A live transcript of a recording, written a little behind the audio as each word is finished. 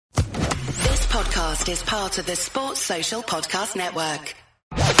podcast is part of the Sports Social Podcast Network.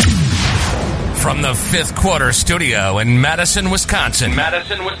 From the Fifth Quarter Studio in Madison, Wisconsin,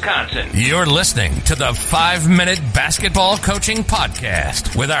 you're listening to the 5-Minute Basketball Coaching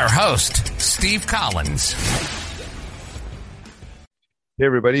Podcast with our host, Steve Collins. Hey,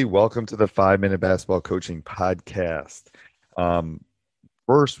 everybody. Welcome to the 5-Minute Basketball Coaching Podcast.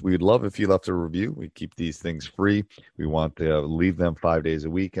 First, we'd love if you left a review. We keep these things free. We want to leave them 5 days a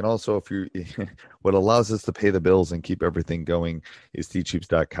week. And also, if you, what allows us to pay the bills and keep everything going is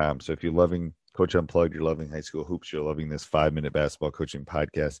teachhoops.com. So if you're loving Coach Unplugged, you're loving high school hoops, you're loving this 5-Minute Basketball Coaching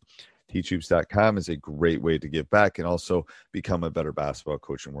Podcast, teachhoops.com is a great way to give back and also become a better basketball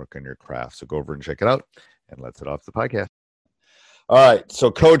coach and work on your craft. So go over and check it out, and let's head off the podcast. All right,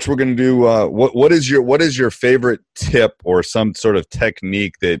 so Coach, we're going to do what is your favorite tip or some sort of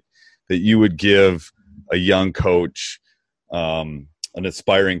technique that you would give a young coach, an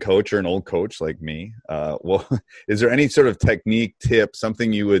aspiring coach or an old coach like me? Well, is there any sort of technique, tip,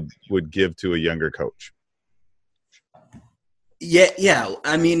 something you would give to a younger coach? Yeah.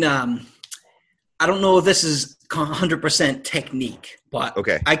 I mean, I don't know if this is 100% technique, but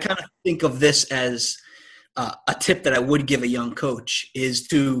okay. I kind of think of this as a tip that I would give a young coach is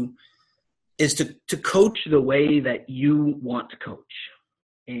to coach the way that you want to coach.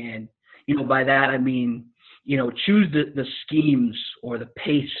 And, by that, I mean, choose the schemes or the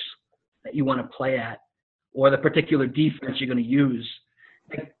pace that you want to play at or the particular defense you're going to use.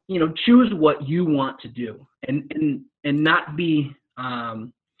 Choose what you want to do and not be,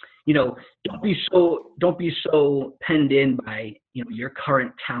 don't be so penned in by, your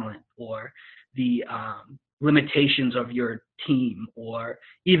current talent or the limitations of your team, or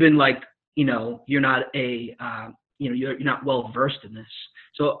even you're not you're not well versed in this.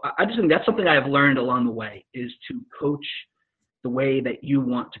 So I just think that's something I have learned along the way is to coach the way that you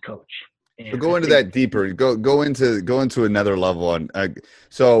want to coach. And so go into that deeper. Go into another level on.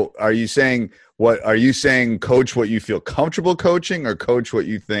 So are you saying coach what you feel comfortable coaching, or coach what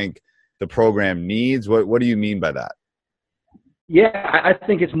you think the program needs? What do you mean by that? Yeah, I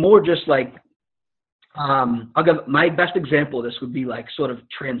think it's more just like. I'll give my best example of this would be sort of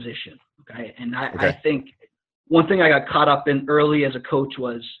transition. Okay. And I think one thing I got caught up in early as a coach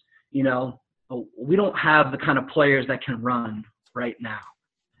was, we don't have the kind of players that can run right now.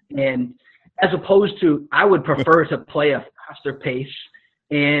 And as opposed to, I would prefer to play a faster pace.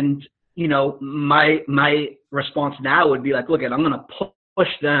 And, my response now would be look, I'm going to push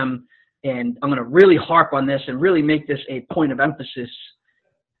them and I'm going to really harp on this and really make this a point of emphasis.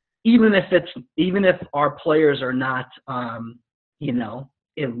 Even if our players are not,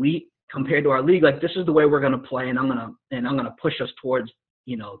 elite compared to our league, this is the way we're going to play, and I'm going to push us towards,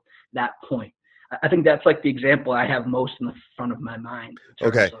 that point. I think that's the example I have most in the front of my mind.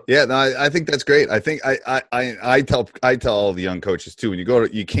 Okay. Yeah. No, I think that's great. I think I tell all the young coaches too, when you go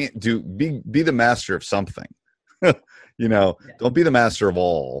to, you can't be the master of something, don't be the master of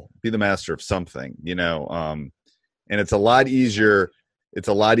all, be the master of something, and it's a lot easier. It's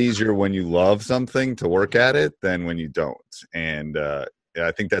a lot easier when you love something to work at it than when you don't. And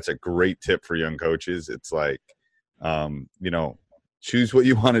I think that's a great tip for young coaches. It's choose what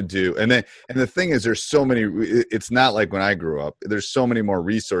you want to do. And the thing is, there's so many, it's not like when I grew up, there's so many more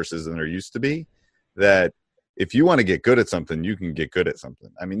resources than there used to be, that if you want to get good at something, you can get good at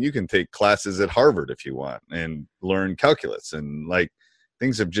something. I mean, you can take classes at Harvard if you want and learn calculus, and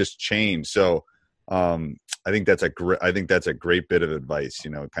things have just changed. So, I think that's a great bit of advice,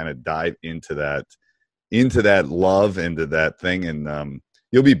 kind of dive into that love, into that thing. And,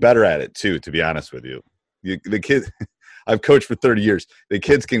 you'll be better at it too, to be honest with you. The kids, I've coached for 30 years. The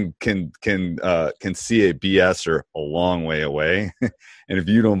kids can see a BS or a long way away. And if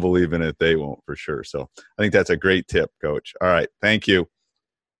you don't believe in it, they won't for sure. So I think that's a great tip, Coach. All right. Thank you.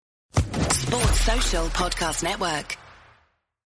 Sports Social Podcast Network.